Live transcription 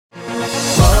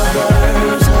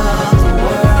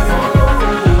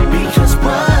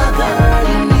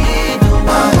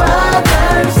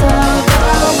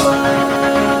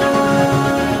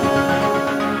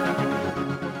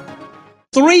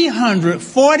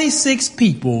346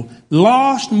 people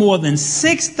lost more than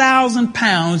 6,000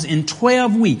 pounds in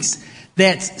 12 weeks.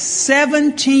 That's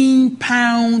 17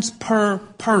 pounds per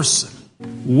person.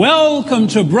 Welcome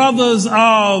to Brothers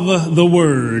of the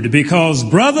Word, because,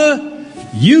 brother,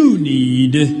 you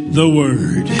need the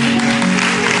Word.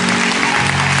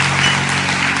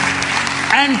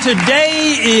 And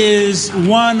today is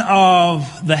one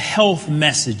of the health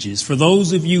messages. For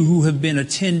those of you who have been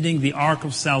attending the Ark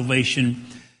of Salvation,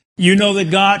 you know that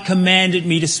God commanded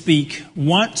me to speak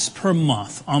once per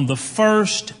month on the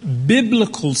first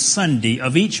biblical Sunday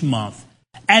of each month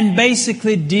and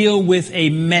basically deal with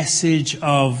a message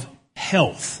of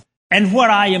health. And what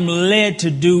I am led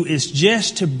to do is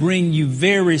just to bring you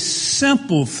very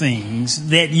simple things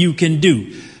that you can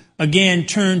do. Again,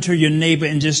 turn to your neighbor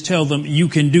and just tell them you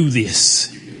can do this.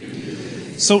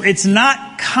 So it's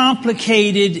not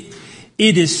complicated.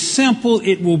 It is simple.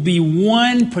 It will be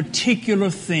one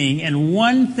particular thing and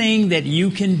one thing that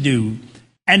you can do.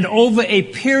 And over a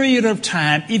period of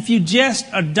time, if you just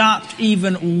adopt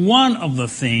even one of the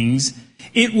things,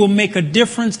 it will make a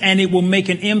difference and it will make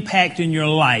an impact in your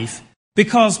life.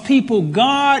 Because people,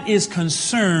 God is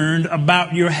concerned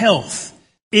about your health.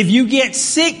 If you get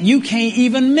sick, you can't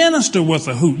even minister worth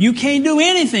a hoot. You can't do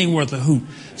anything worth a hoot.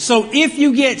 So if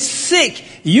you get sick,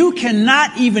 you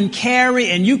cannot even carry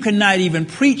and you cannot even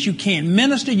preach. You can't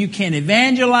minister. You can't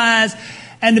evangelize.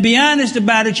 And to be honest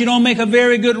about it, you don't make a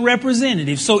very good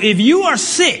representative. So if you are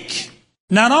sick,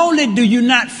 not only do you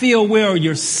not feel well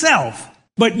yourself,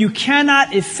 but you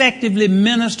cannot effectively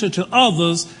minister to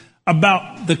others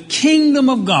about the kingdom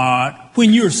of God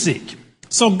when you're sick.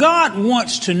 So God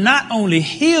wants to not only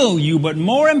heal you, but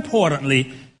more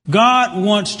importantly, God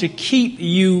wants to keep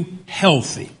you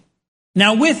healthy.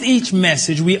 Now, with each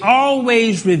message, we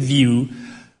always review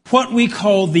what we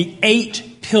call the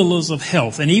 8 pillars of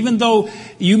health. And even though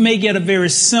you may get a very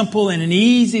simple and an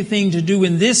easy thing to do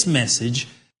in this message,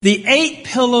 the 8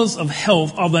 pillars of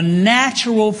health are the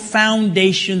natural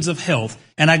foundations of health.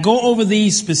 And I go over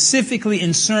these specifically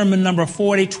in sermon number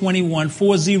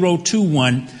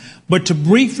 4021. But to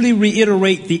briefly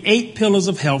reiterate the 8 pillars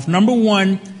of health: number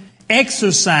 1,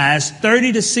 exercise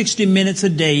 30 to 60 minutes a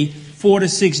day, 4 to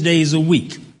 6 days a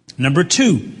week. Number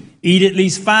 2, eat at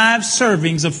least 5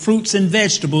 servings of fruits and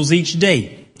vegetables each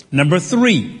day. Number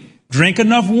 3, drink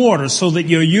enough water so that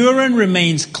your urine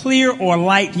remains clear or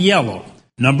light yellow.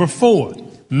 Number 4,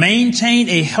 maintain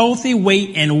a healthy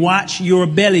weight and watch your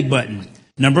belly button.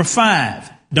 Number 5,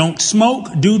 don't smoke,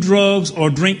 do drugs, or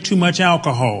drink too much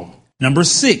alcohol. Number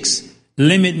 6,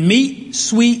 limit meat,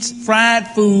 sweets, fried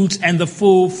foods, and the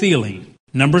full feeling.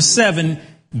 Number 7,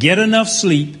 get enough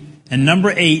sleep. And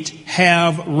number 8,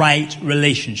 have right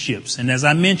relationships. And as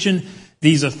I mentioned,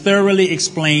 these are thoroughly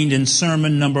explained in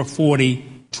sermon number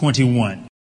 4021.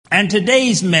 And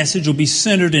today's message will be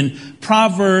centered in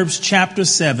Proverbs chapter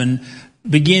 7,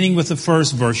 beginning with the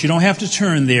first verse. You don't have to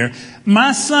turn there.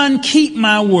 My son, keep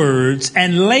my words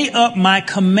and lay up my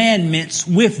commandments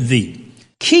with thee.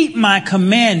 Keep my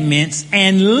commandments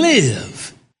and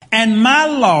live, and my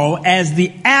law as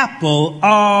the apple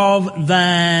of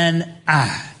thine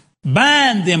eye.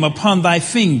 Bind them upon thy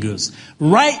fingers,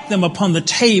 write them upon the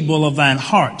table of thine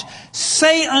heart.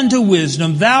 Say unto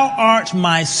wisdom, thou art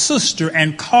my sister,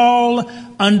 and call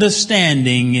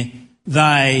understanding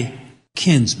thy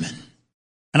kinsman.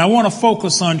 And I want to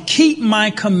focus on keep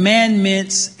my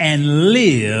commandments and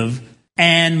live,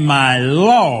 and my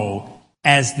law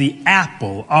as the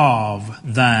apple of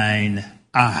thine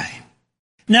eye.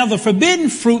 Now, the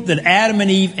forbidden fruit that Adam and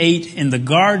Eve ate in the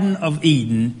Garden of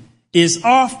Eden is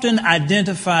often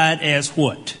identified as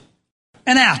what?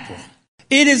 An apple.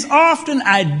 It is often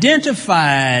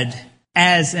identified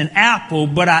as an apple,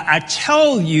 but I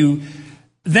tell you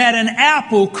that an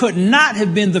apple could not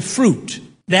have been the fruit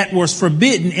that was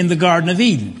forbidden in the Garden of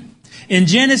Eden. In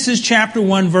Genesis chapter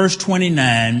 1, verse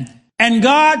 29, and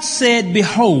God said,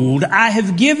 behold, I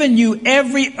have given you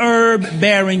every herb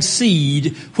bearing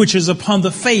seed which is upon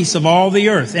the face of all the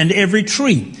earth, and every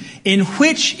tree, in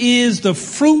which is the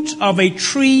fruit of a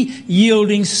tree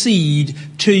yielding seed.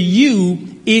 To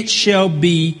you it shall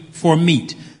be for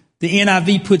meat. The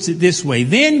NIV puts it this way.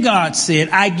 Then God said,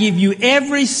 I give you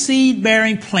every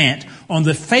seed-bearing plant on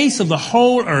the face of the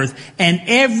whole earth, and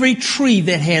every tree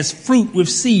that has fruit with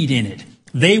seed in it.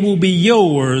 They will be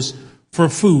yours for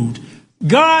food.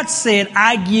 God said,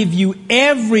 I give you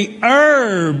every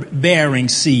herb-bearing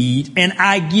seed, and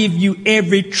I give you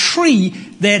every tree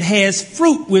that has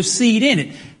fruit with seed in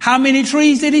it. How many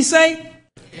trees did he say?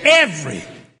 Every.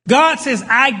 God says,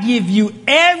 I give you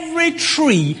every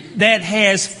tree that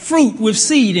has fruit with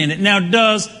seed in it. Now,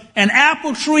 does an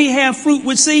apple tree have fruit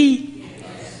with seed?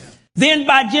 Then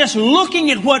by just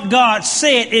looking at what God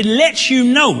said, it lets you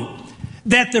know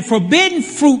that the forbidden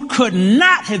fruit could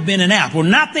not have been an apple,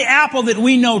 not the apple that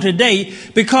we know today,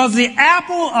 because the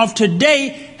apple of today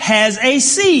has a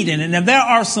seed in it. Now, there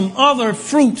are some other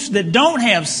fruits that don't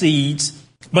have seeds,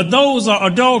 but those are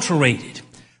adulterated.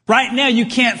 Right now, you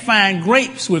can't find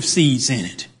grapes with seeds in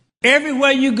it.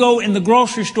 Everywhere you go in the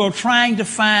grocery store trying to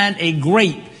find a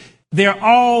grape, they're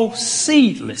all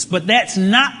seedless, but that's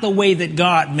not the way that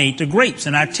God made the grapes.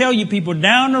 And I tell you, people,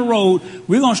 down the road,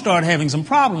 we're going to start having some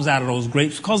problems out of those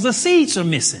grapes because the seeds are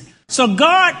missing. So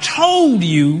God told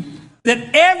you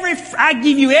that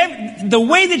the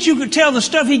way that you could tell the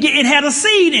stuff it had a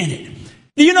seed in it.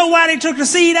 Do you know why they took the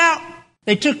seed out?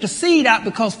 They took the seed out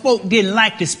because folk didn't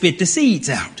like to spit the seeds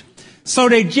out. So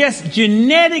they just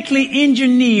genetically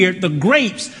engineered the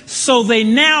grapes so they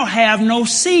now have no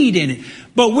seed in it.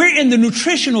 But we're in the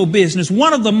nutritional business.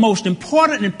 One of the most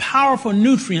important and powerful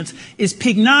nutrients is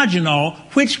pycnogenol,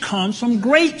 which comes from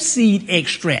grape seed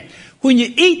extract. When you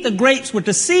eat the grapes with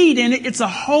the seed in it, it's a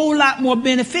whole lot more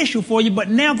beneficial for you. But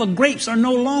now the grapes are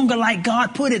no longer like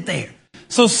God put it there.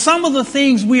 So some of the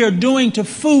things we are doing to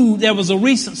food,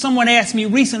 someone asked me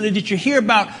recently, did you hear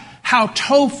about how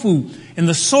tofu and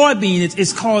the soybean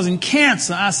is causing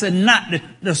cancer? I said, not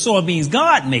the soybeans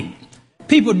God made.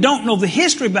 People don't know the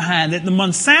history behind it. The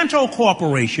Monsanto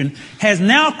Corporation has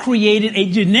now created a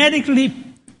genetically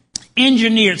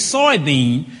engineered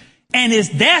soybean, and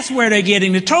that's where they're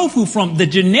getting the tofu from. The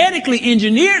genetically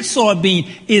engineered soybean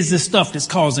is the stuff that's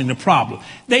causing the problem.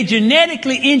 They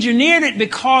genetically engineered it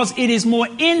because it is more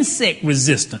insect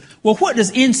resistant. Well, what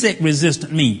does insect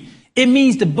resistant mean? It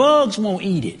means the bugs won't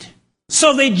eat it.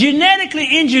 So they genetically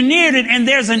engineered it, and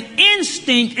there's an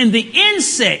instinct in the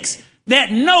insects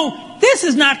that know this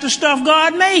is not the stuff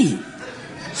God made.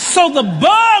 So the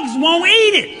bugs won't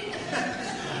eat it.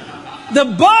 The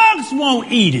bugs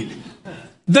won't eat it.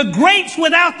 The grapes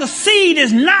without the seed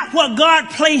is not what God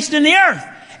placed in the earth.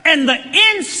 And the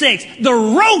insects, the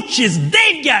roaches,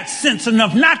 they've got sense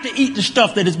enough not to eat the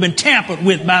stuff that has been tampered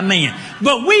with by man.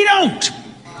 But we don't.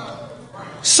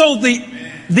 So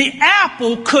the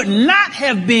apple could not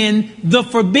have been the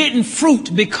forbidden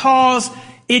fruit because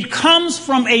it comes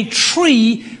from a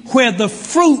tree where the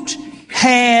fruit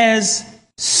has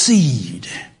seed.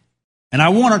 And I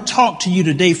want to talk to you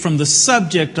today from the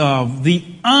subject of the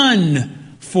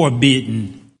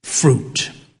unforbidden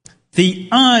fruit. The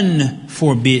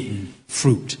unforbidden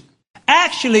fruit.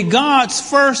 Actually, God's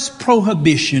first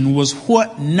prohibition was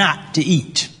what not to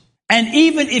eat. And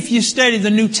even if you study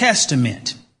the New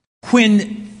Testament,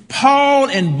 when Paul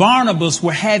and Barnabas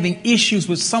were having issues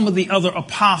with some of the other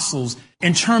apostles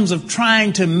in terms of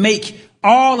trying to make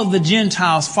all of the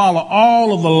Gentiles follow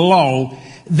all of the law,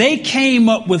 they came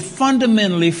up with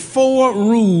fundamentally 4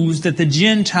 rules that the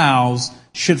Gentiles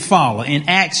should follow. In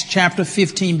Acts chapter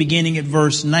 15, beginning at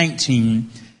verse 19,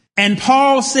 and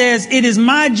Paul says, "It is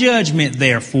my judgment,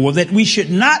 therefore, that we should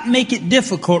not make it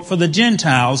difficult for the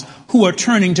Gentiles who are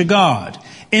turning to God.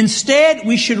 Instead,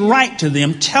 we should write to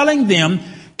them, telling them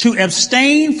to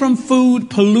abstain from food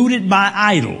polluted by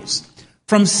idols,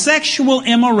 from sexual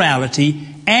immorality,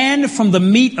 and from the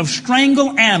meat of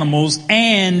strangled animals,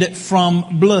 and from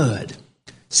blood."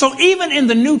 So even in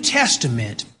the New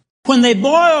Testament, when they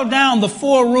boiled down the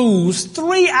 4 rules,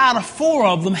 3 out of 4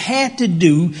 of them had to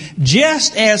do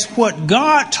just as what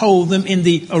God told them in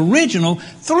the original.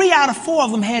 3 out of 4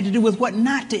 of them had to do with what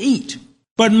not to eat.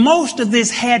 But most of this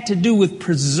had to do with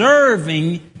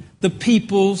preserving the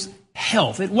people's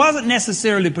health. It wasn't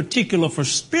necessarily particular for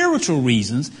spiritual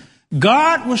reasons.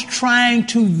 God was trying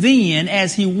to then,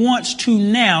 as he wants to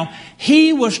now,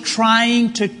 he was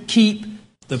trying to keep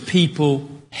the people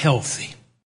healthy.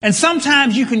 And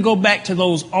sometimes you can go back to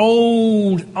those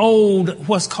old,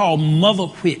 what's called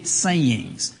mother-wit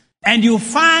sayings. And you'll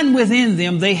find within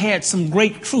them they had some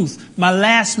great truth. My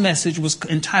last message was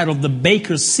entitled The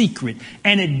Baker's Secret,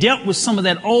 and it dealt with some of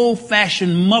that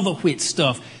old-fashioned mother-wit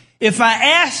stuff. If I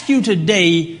ask you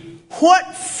today,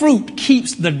 what fruit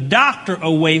keeps the doctor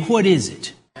away, what is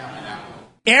it?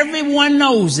 Everyone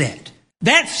knows that.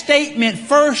 That statement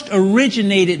first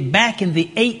originated back in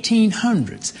the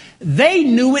 1800s. They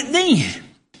knew it then.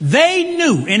 They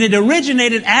knew, and it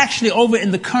originated actually over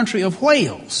in the country of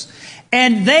Wales.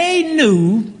 And they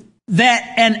knew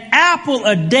that an apple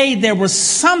a day, there was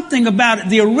something about it.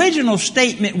 The original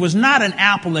statement was not an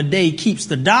apple a day keeps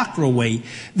the doctor away.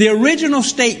 The original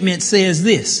statement says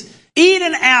this: eat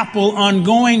an apple on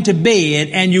going to bed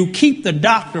and you keep the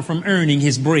doctor from earning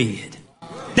his bread.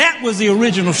 That was the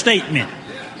original statement.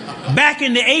 Back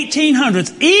in the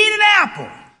 1800s, eat an apple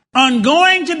on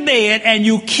going to bed, and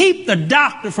you keep the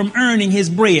doctor from earning his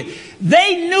bread.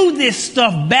 They knew this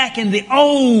stuff back in the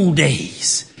old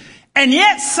days. And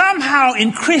yet somehow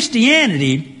in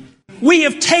Christianity, we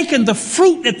have taken the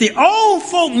fruit that the old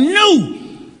folk knew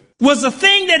was a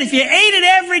thing that if you ate it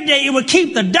every day, it would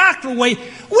keep the doctor away.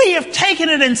 We have taken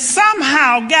it and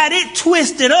somehow got it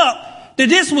twisted up that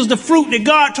this was the fruit that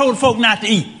God told folk not to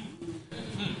eat.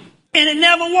 And it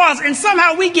never was. And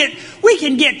somehow we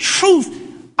can get truth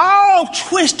all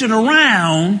twisted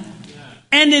around,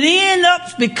 and it ends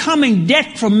up becoming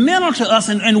detrimental to us,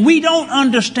 and we don't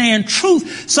understand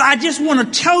truth. So I just want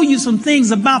to tell you some things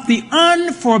about the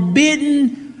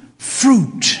unforbidden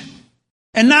fruit.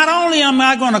 And not only am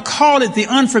I going to call it the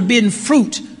unforbidden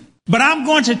fruit, but I'm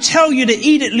going to tell you to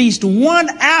eat at least 1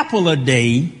 apple a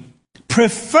day,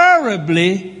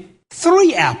 preferably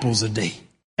 3 apples a day.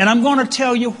 And I'm going to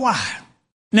tell you why.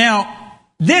 Now,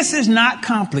 this is not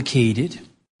complicated.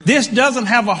 This doesn't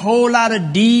have a whole lot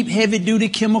of deep, heavy-duty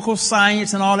chemical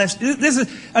science and all that. This is,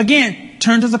 again,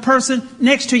 turn to the person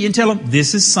next to you and tell them,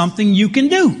 this is something you can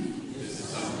do.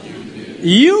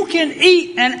 You can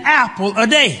eat an apple a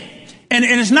day. And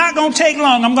it's not going to take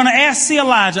long. I'm going to ask C.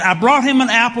 Elijah. I brought him an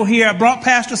apple here. I brought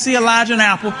Pastor C. Elijah an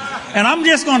apple. And I'm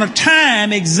just going to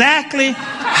time exactly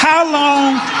how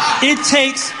long it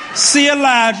takes C.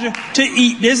 Elijah to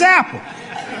eat this apple.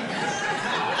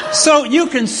 So you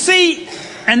can see,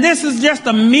 and this is just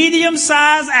a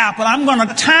medium-sized apple. I'm going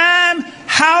to time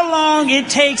how long it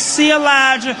takes C.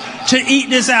 Elijah to eat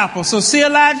this apple. So C.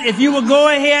 Elijah, if you will go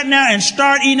ahead now and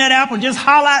start eating that apple, just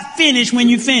holler out finish when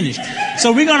you finish.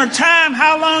 So we're going to time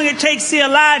how long it takes C.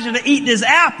 Elijah to eat this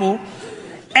apple.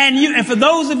 And for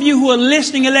those of you who are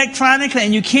listening electronically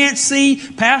and you can't see,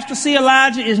 Pastor C.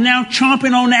 Elijah is now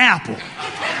chomping on the apple.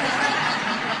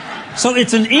 So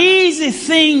it's an easy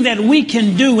thing that we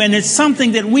can do, and it's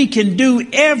something that we can do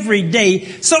every day.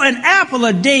 So an apple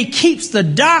a day keeps the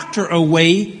doctor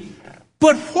away.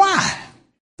 But why?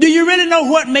 Do you really know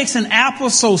what makes an apple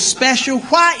so special?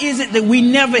 Why is it that we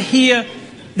never hear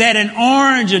that an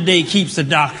orange a day keeps the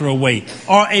doctor away,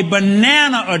 or a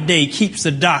banana a day keeps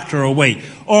the doctor away,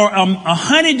 or a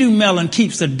honeydew melon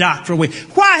keeps the doctor away?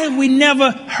 Why have we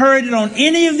never heard it on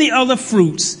any of the other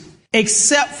fruits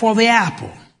except for the apple?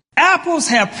 Apples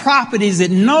have properties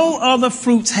that no other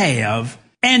fruits have,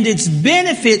 and its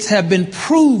benefits have been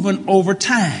proven over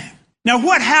time. Now,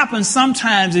 what happens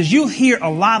sometimes is you'll hear a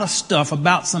lot of stuff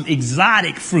about some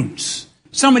exotic fruits.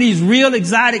 Some of these real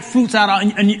exotic fruits out,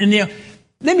 and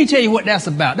let me tell you what that's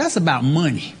about. That's about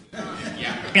money.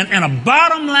 In a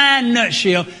bottom line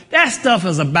nutshell, that stuff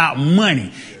is about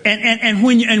money. And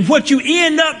what you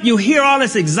end up, you hear all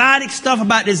this exotic stuff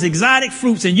about this exotic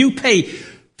fruits, and you pay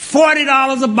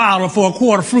 $40 a bottle for a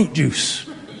quart of fruit juice.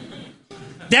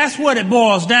 That's what it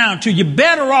boils down to. You're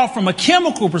better off from a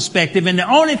chemical perspective, and the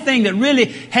only thing that really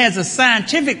has a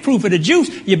scientific proof of the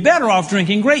juice, you're better off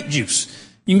drinking grape juice.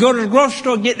 You can go to the grocery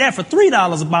store, get that for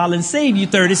 $3 a bottle and save you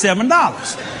 $37.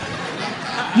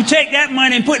 You take that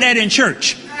money and put that in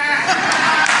church.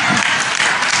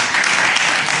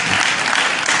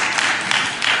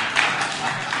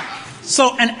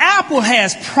 So an apple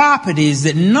has properties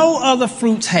that no other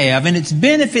fruits have, and its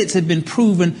benefits have been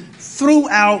proven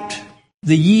throughout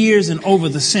the years and over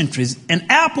the centuries. An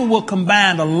apple will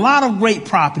combine a lot of great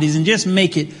properties and just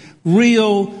make it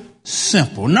real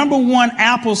simple. Number one,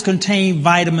 apples contain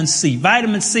vitamin C.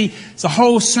 Vitamin C is a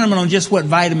whole sermon on just what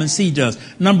vitamin C does.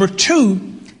 Number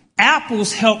two,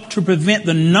 apples help to prevent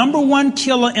the number one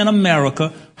killer in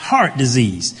America, heart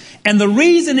disease. And the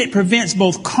reason it prevents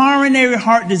both coronary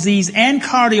heart disease and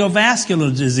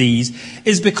cardiovascular disease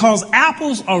is because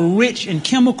apples are rich in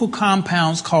chemical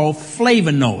compounds called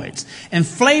flavonoids. And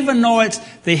flavonoids,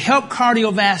 they help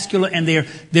cardiovascular, and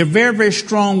they're very, very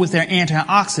strong with their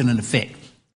antioxidant effect.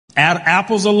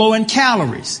 Apples are low in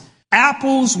calories.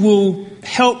 Apples will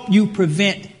help you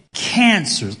prevent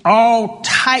cancers, all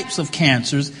types of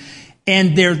cancers.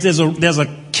 And there's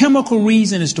a chemical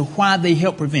reason as to why they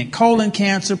help prevent colon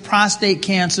cancer, prostate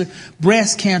cancer,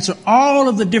 breast cancer, all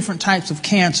of the different types of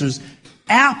cancers.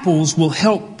 Apples will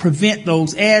help prevent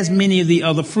those, as many of the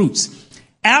other fruits.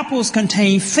 Apples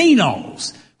contain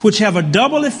phenols, which have a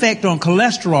double effect on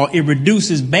cholesterol. It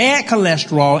reduces bad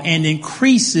cholesterol and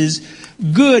increases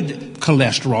good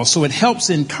cholesterol. So it helps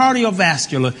in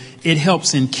cardiovascular. It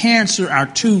helps in cancer, our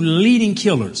two leading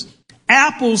killers.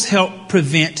 Apples help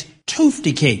prevent tooth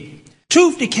decay.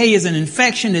 Tooth decay is an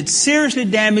infection that seriously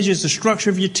damages the structure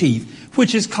of your teeth,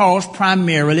 which is caused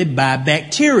primarily by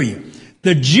bacteria.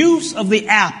 The juice of the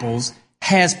apples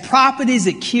has properties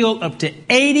that kill up to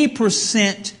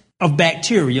 80% of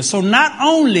bacteria. So not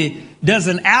only Does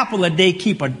an apple a day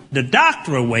keep the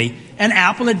doctor away? An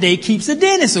apple a day keeps the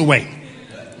dentist away.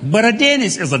 But a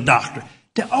dentist is a doctor.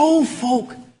 The old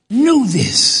folk knew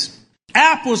this.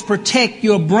 Apples protect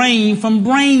your brain from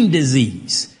brain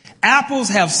disease. Apples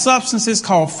have substances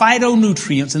called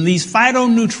phytonutrients, and these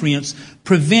phytonutrients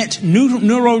prevent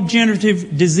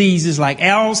neurodegenerative diseases like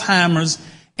Alzheimer's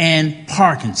and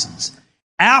Parkinson's.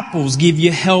 Apples give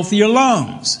you healthier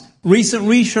lungs. Recent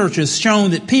research has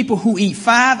shown that people who eat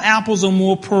 5 apples or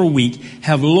more per week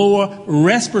have lower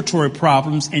respiratory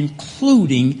problems,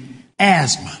 including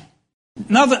asthma.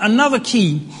 Another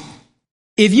key,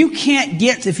 if you're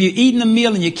eating a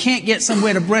meal and you can't get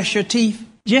somewhere to brush your teeth,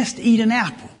 just eat an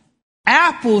apple.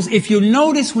 Apples, if you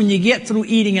notice when you get through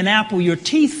eating an apple, your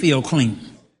teeth feel clean.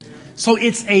 So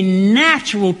it's a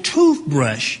natural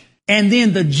toothbrush. And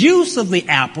then the juice of the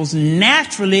apples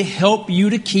naturally help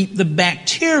you to keep the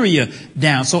bacteria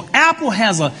down. So apple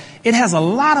has a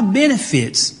lot of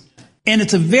benefits, and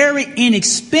it's a very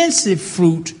inexpensive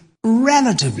fruit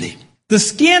relatively. The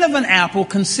skin of an apple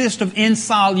consists of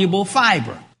insoluble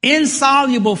fiber.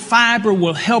 Insoluble fiber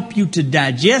will help you to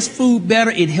digest food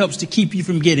better. It helps to keep you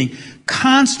from getting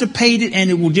constipated, and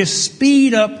it will just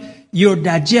speed up your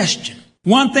digestion.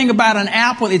 One thing about an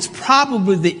apple, it's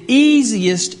probably the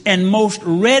easiest and most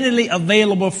readily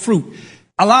available fruit.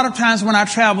 A lot of times when I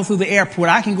travel through the airport,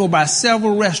 I can go by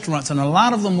several restaurants, and a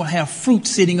lot of them will have fruit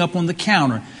sitting up on the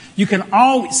counter.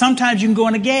 Sometimes you can go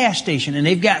in a gas station and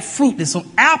they've got fruit. And so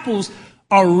apples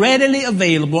are readily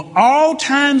available all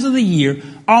times of the year,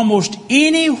 almost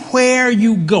anywhere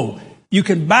you go. You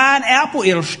can buy an apple.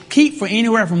 It'll keep for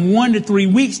anywhere from 1 to 3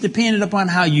 weeks, depending upon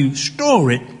how you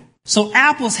store it. So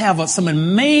apples have some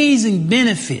amazing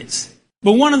benefits.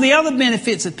 But one of the other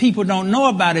benefits that people don't know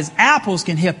about is apples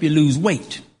can help you lose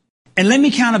weight. And let me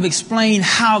kind of explain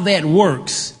how that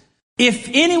works. If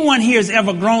anyone here has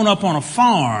ever grown up on a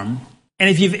farm, and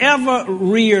if you've ever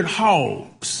reared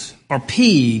hogs or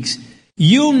pigs,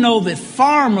 you'll know that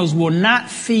farmers will not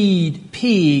feed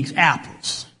pigs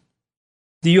apples.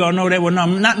 Do you all know that? Well, no,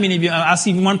 not many of you. I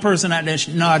see one person out there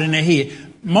nodding their head.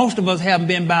 Most of us haven't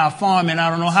been by a farm in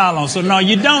I don't know how long. So no,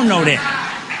 you don't know that.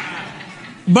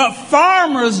 But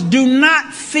farmers do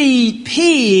not feed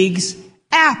pigs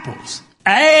apples.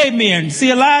 Amen.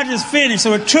 See, Elijah's finished.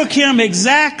 So it took him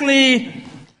exactly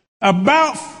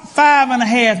about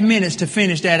 5.5 minutes to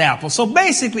finish that apple. So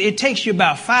basically it takes you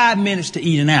about 5 minutes to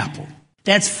eat an apple.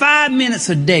 That's 5 minutes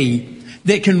a day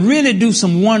that can really do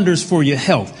some wonders for your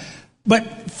health.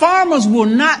 But farmers will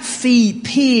not feed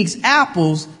pigs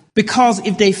apples, because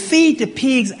if they feed the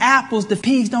pigs apples, the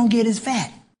pigs don't get as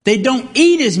fat. They don't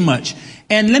eat as much.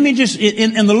 And let me just,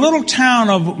 in the little town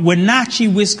of Wenatchee,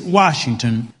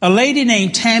 Washington, a lady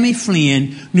named Tammy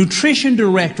Flynn, nutrition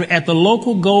director at the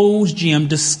local Gold's Gym,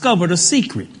 discovered a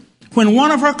secret. When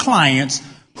one of her clients,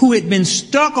 who had been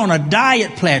stuck on a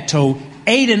diet plateau,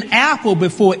 ate an apple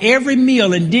before every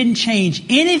meal and didn't change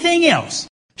anything else,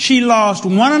 she lost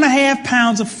 1.5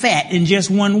 pounds of fat in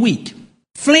just 1 week.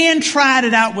 Flynn tried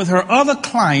it out with her other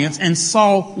clients and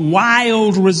saw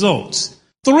wild results.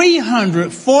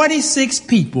 346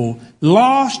 people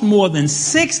lost more than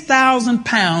 6,000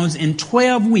 pounds in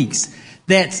 12 weeks.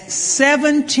 That's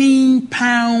 17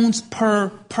 pounds per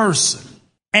person.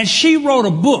 And she wrote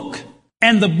a book,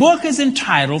 and the book is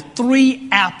entitled 3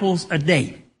 Apples a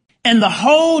Day. And the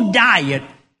whole diet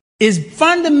is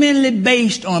fundamentally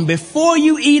based on, before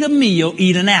you eat a meal,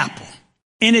 eat an apple.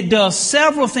 And it does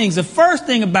several things. The first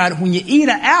thing about it, when you eat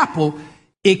an apple,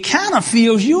 it kind of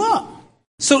fills you up.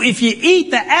 So if you eat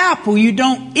the apple, you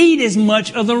don't eat as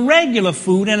much of the regular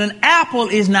food, and an apple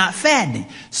is not fattening.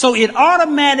 So it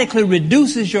automatically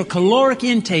reduces your caloric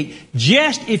intake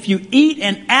just if you eat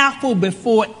an apple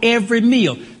before every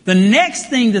meal. The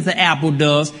next thing that the apple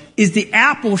does is the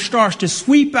apple starts to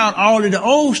sweep out all of the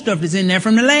old stuff that's in there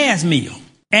from the last meal.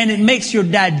 And it makes your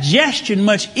digestion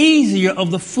much easier of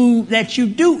the food that you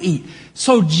do eat.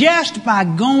 So just by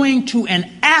going to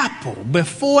an apple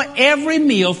before every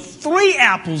meal, 3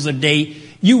 apples a day,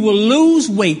 you will lose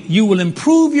weight. You will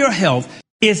improve your health.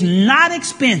 It's not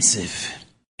expensive,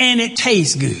 and it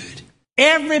tastes good.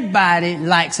 Everybody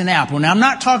likes an apple. Now, I'm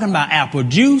not talking about apple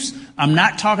juice. I'm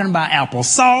not talking about apple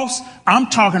sauce. I'm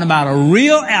talking about a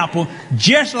real apple,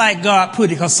 just like God put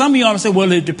it. Because some of y'all say, well,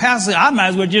 the pastor said, I might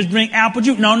as well just drink apple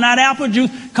juice. No, not apple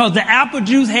juice, because the apple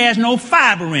juice has no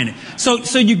fiber in it. So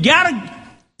you gotta,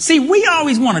 see, we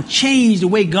always want to change the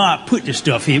way God put the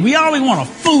stuff here. We always want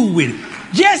to fool with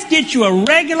it. Just get you a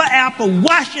regular apple,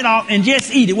 wash it off, and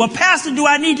just eat it. Well, pastor, do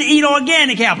I need to eat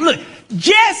organic apple? Look,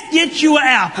 just get you an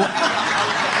apple.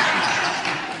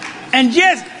 And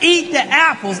just eat the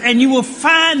apples, and you will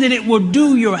find that it will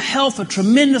do your health a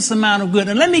tremendous amount of good.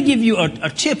 And let me give you a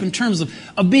tip in terms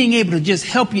of being able to just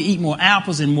help you eat more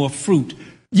apples and more fruit.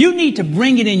 You need to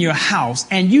bring it in your house,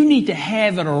 and you need to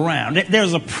have it around.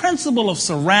 There's a principle of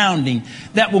surrounding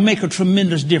that will make a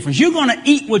tremendous difference. You're going to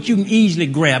eat what you can easily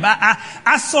grab.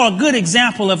 I saw a good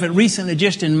example of it recently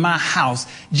just in my house,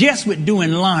 just with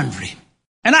doing laundry.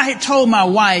 And I had told my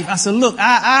wife, I said, look,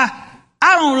 I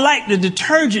don't like the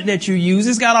detergent that you use.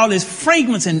 It's got all this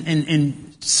fragrance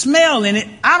and smell in it.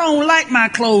 I don't like my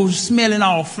clothes smelling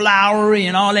all flowery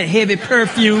and all that heavy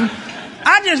perfume.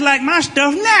 I just like my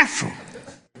stuff natural.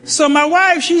 So my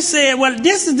wife, she said, well,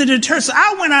 this is the detergent. So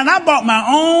I went out and I bought my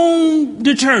own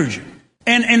detergent.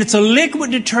 And it's a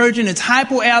liquid detergent. It's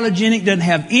hypoallergenic, doesn't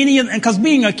have any of, because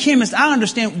being a chemist, I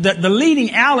understand that the leading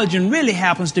allergen really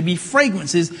happens to be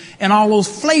fragrances and all those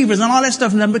flavors and all that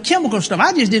stuff and the chemical stuff.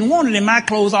 I just didn't want it in my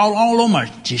clothes all on my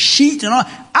sheets and all.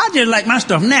 I just like my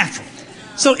stuff natural.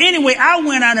 So anyway, I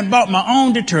went out and bought my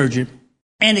own detergent,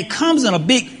 and it comes in a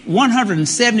big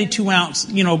 172 ounce,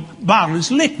 bottle.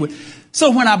 It's liquid. So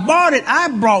when I bought it, I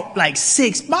brought like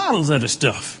 6 bottles of the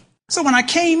stuff. So when I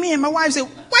came in, my wife said, why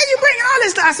are you bringing all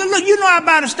this stuff? I said, look, you know I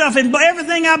buy the stuff, and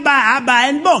everything I buy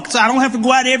in bulk. So I don't have to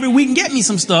go out every week and get me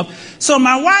some stuff. So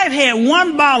my wife had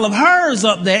 1 bottle of hers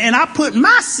up there, and I put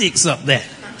my 6 up there.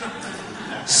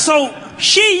 So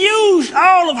she used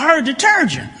all of her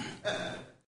detergent.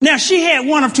 Now, she had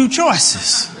one of two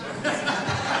choices.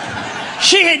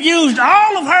 She had used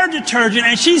all of her detergent,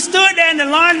 and she stood there in the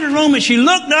laundry room, and she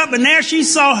looked up, and there she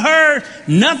saw her,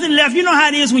 nothing left. You know how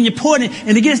it is when you pour it,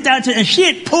 and it gets down to, and she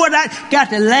had poured out, got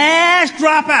the last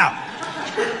drop out.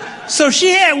 So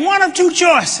she had one of two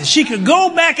choices. She could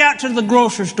go back out to the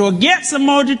grocery store, get some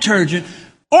more detergent,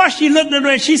 or she looked at her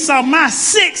and she saw my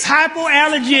 6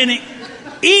 hypoallergenic.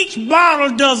 Each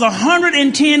bottle does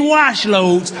 110 wash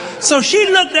loads. So she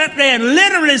looked up there and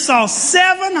literally saw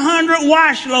 700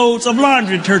 wash loads of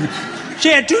laundry detergent. She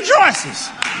had 2 choices.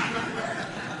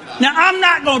 Now, I'm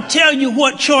not going to tell you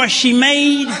what choice she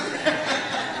made,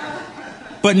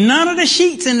 but none of the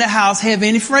sheets in the house have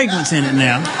any fragrance in it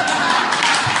now.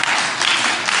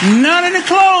 None of the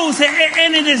clothes,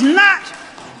 and it is not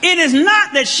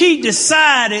that she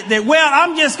decided that, well,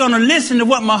 I'm just going to listen to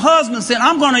what my husband said.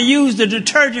 I'm going to use the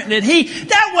detergent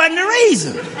that wasn't the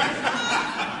reason.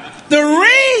 The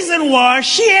reason was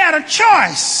she had a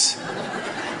choice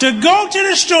to go to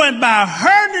the store and buy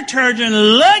her detergent,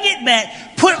 lug it back,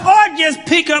 or just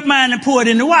pick up mine and pour it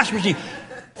in the washing machine.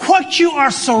 What you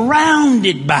are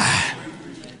surrounded by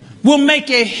will make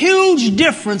a huge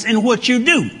difference in what you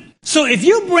do. So if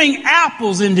you bring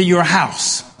apples into your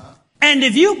house, and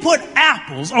if you put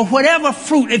apples or whatever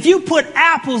fruit, if you put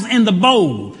apples in the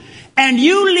bowl and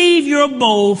you leave your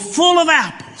bowl full of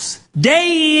apples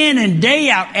day in and day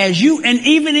out and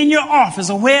even in your office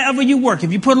or wherever you work,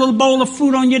 if you put a little bowl of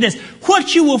fruit on your desk,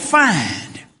 what you will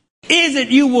find is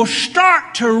that you will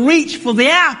start to reach for the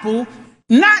apple,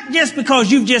 not just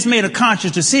because you've just made a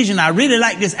conscious decision, I really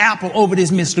like this apple over this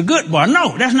Mr. Goodbar.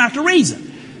 No, that's not the reason.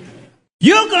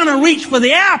 You're going to reach for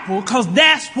the apple because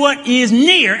that's what is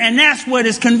near and that's what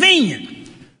is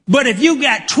convenient. But if you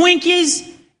got Twinkies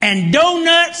and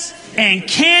donuts and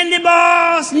candy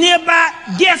bars nearby,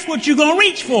 guess what you're going to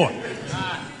reach for?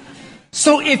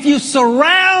 So if you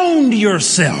surround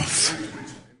yourself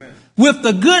with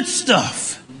the good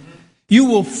stuff, you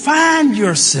will find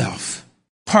yourself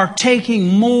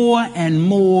partaking more and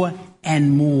more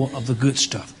and more of the good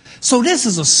stuff. So this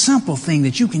is a simple thing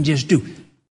that you can just do.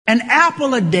 An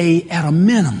apple a day at a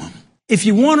minimum. If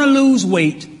you want to lose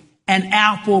weight, an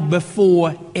apple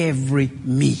before every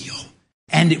meal.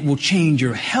 And it will change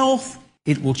your health.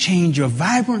 It will change your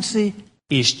vibrancy.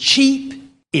 It's cheap.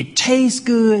 It tastes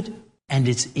good. And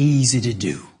it's easy to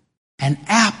do. An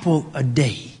apple a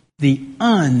day. The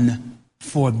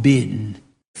unforbidden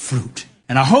fruit.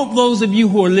 And I hope those of you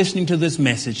who are listening to this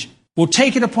message will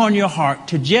take it upon your heart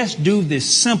to just do this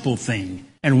simple thing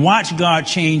and watch God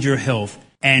change your health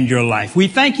and your life. We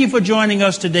thank you for joining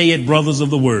us today at Brothers of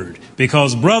the Word,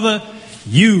 because, brother,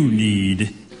 you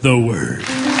need the Word. Amen,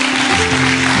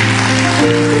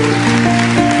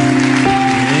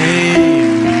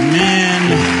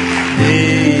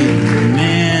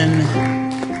 amen,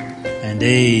 and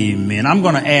amen. I'm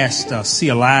going to ask C.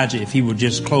 Elijah if he would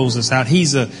just close us out. He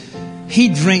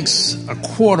drinks a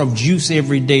quart of juice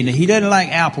every day. Now, he doesn't like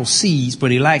apple seeds,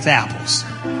 but he likes apples.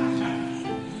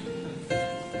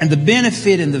 And the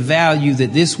benefit and the value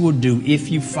that this will do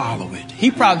if you follow it. He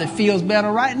probably feels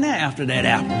better right now after that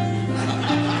apple.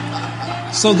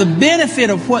 So the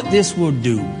benefit of what this will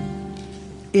do,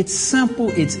 it's simple,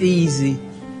 it's easy,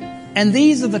 And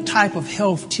these are the type of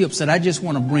health tips that I just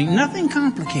want to bring. Nothing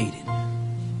complicated.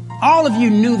 All of you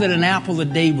knew that an apple a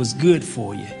day was good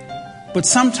for you, but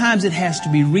sometimes it has to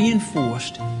be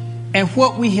reinforced. And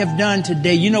what we have done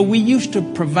today, you know, we used to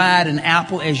provide an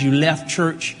apple as you left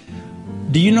church.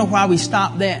 Do you know why we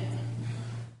stopped that?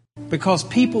 Because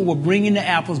people were bringing the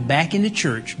apples back into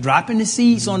church, dropping the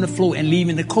seeds on the floor and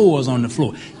leaving the cores on the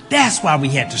floor. That's why we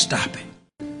had to stop it.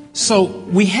 So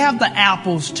we have the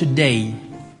apples today,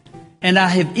 and I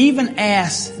have even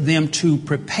asked them to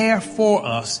prepare for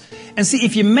us. And see,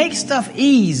 if you make stuff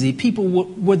easy, people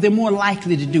they're more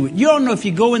likely to do it. You all know if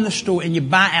you go in the store and you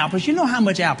buy apples, you know how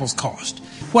much apples cost.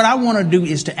 What I want to do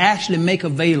is to actually make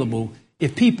available,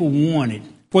 if people want it,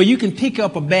 where you can pick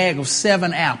up a bag of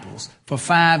 7 apples for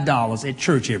 $5 at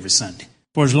church every Sunday.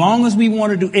 For as long as we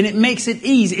want to do, and it makes it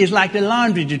easy. It's like the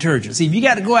laundry detergent. See, if you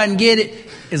got to go out and get it,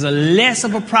 there's a less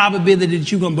of a probability that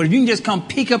you're going to, but if you can just come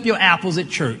pick up your apples at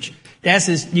church,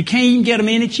 you can't even get them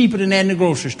any cheaper than that in the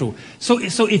grocery store. So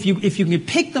if you can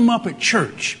pick them up at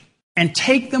church and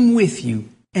take them with you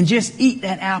and just eat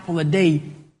that apple a day,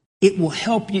 it will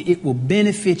help you. It will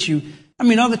benefit you. I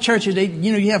mean, other churches,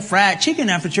 you have fried chicken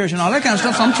after church and all that kind of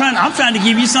stuff. So I'm trying to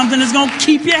give you something that's going to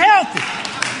keep you healthy.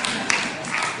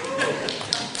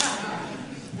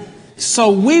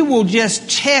 So we will just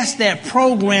test that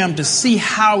program to see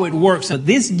how it works. So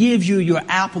this gives you your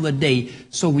apple a day.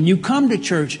 So when you come to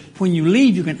church, when you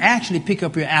leave, you can actually pick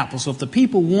up your apple. So if the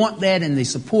people want that and they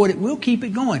support it, we'll keep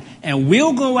it going. And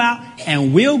we'll go out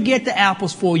and we'll get the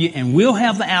apples for you, and we'll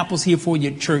have the apples here for you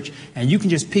at church. And you can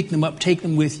just pick them up, take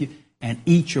them with you, and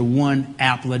eat your 1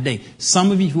 apple a day.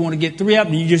 Some of you, if you want to get 3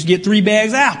 apples, you just get 3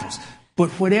 bags of apples. But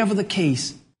whatever the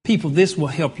case, people, this will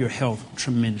help your health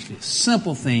tremendously.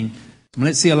 Simple thing.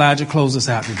 Let's see Elijah close us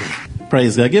out today.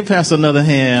 Praise God. Give Pastor another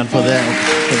hand for that.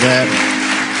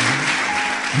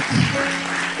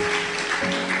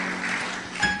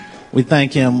 We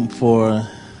thank him for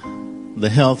the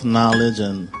health knowledge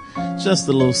and just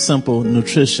the little simple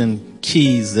nutrition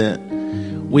keys that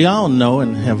we all know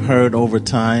and have heard over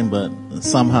time, but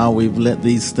somehow we've let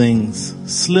these things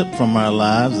slip from our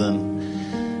lives. And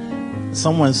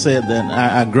someone said that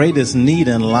our greatest need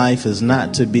in life is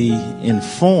not to be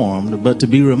informed, but to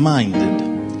be reminded.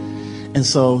 And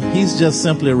so he's just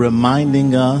simply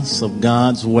reminding us of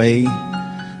God's way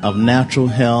of natural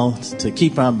health, to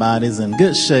keep our bodies in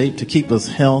good shape, to keep us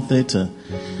healthy, to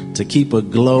keep a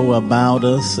glow about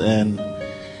us. And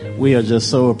we are just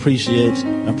so appreciative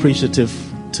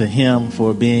to him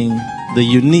for being the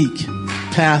unique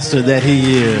pastor that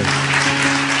he is.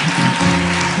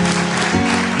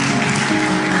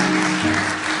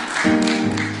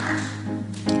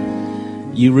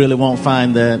 You really won't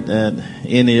find that at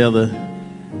any other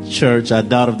church. I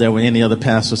doubt if there were any other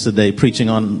pastors today preaching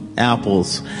on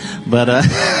apples. But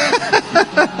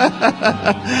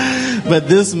but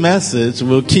this message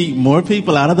will keep more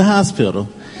people out of the hospital.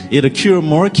 It'll cure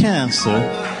more cancer.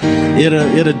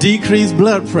 It'll decrease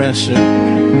blood pressure.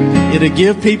 It'll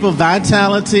give people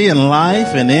vitality and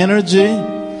life and energy.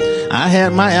 I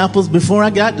had my apples before I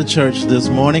got to church this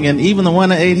morning, and even the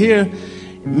one I ate here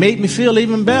made me feel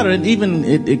even better. And even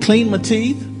it cleaned my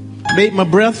teeth, made my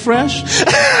breath fresh,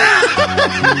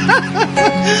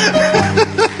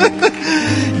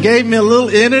 gave me a little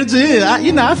energy.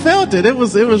 I felt it. It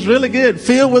was really good,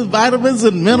 filled with vitamins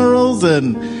and minerals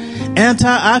and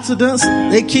antioxidants.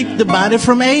 They keep the body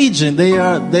from aging. They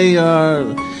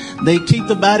keep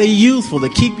the body youthful. They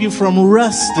keep you from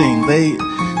rusting. They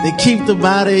keep the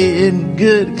body in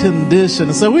good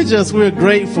condition. So we're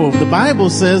grateful. The Bible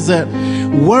says that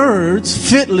words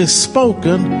fitly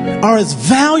spoken are as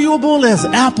valuable as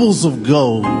apples of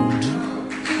gold.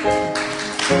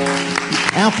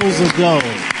 Apples of gold.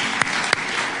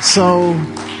 So,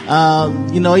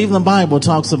 even the Bible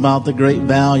talks about the great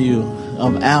value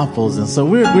of apples. And so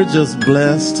we're just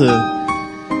blessed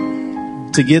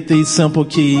to get these simple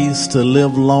keys to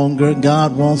live longer.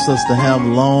 God wants us to have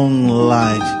long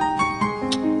life.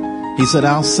 He said,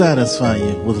 I'll satisfy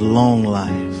you with long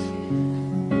life.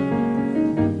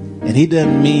 And he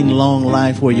doesn't mean long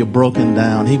life where you're broken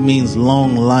down. He means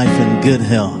long life in good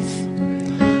health.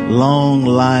 Long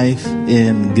life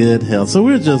in good health. So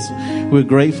we're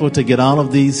grateful to get all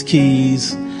of these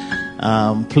keys.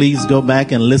 Please go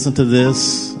back and listen to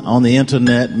this on the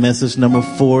internet, message number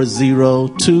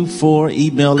 4024.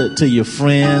 Email it to your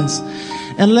friends.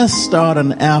 And let's start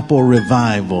an apple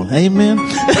revival. Amen.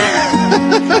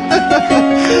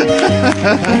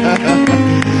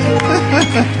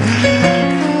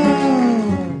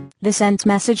 This ends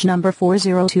message number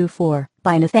 4024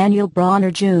 by Nathaniel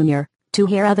Bronner Jr. To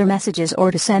hear other messages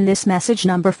or to send this message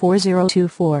number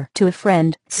 4024 to a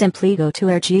friend, simply go to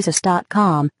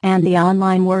airjesus.com and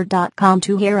theonlineword.com.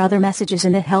 To hear other messages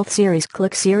in the health series,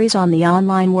 click series on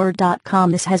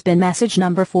theonlineword.com. This has been message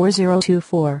number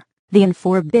 4024, The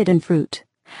Unforbidden Fruit.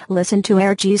 Listen to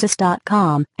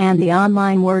airjesus.com and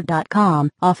theonlineword.com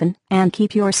often, and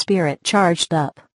keep your spirit charged up.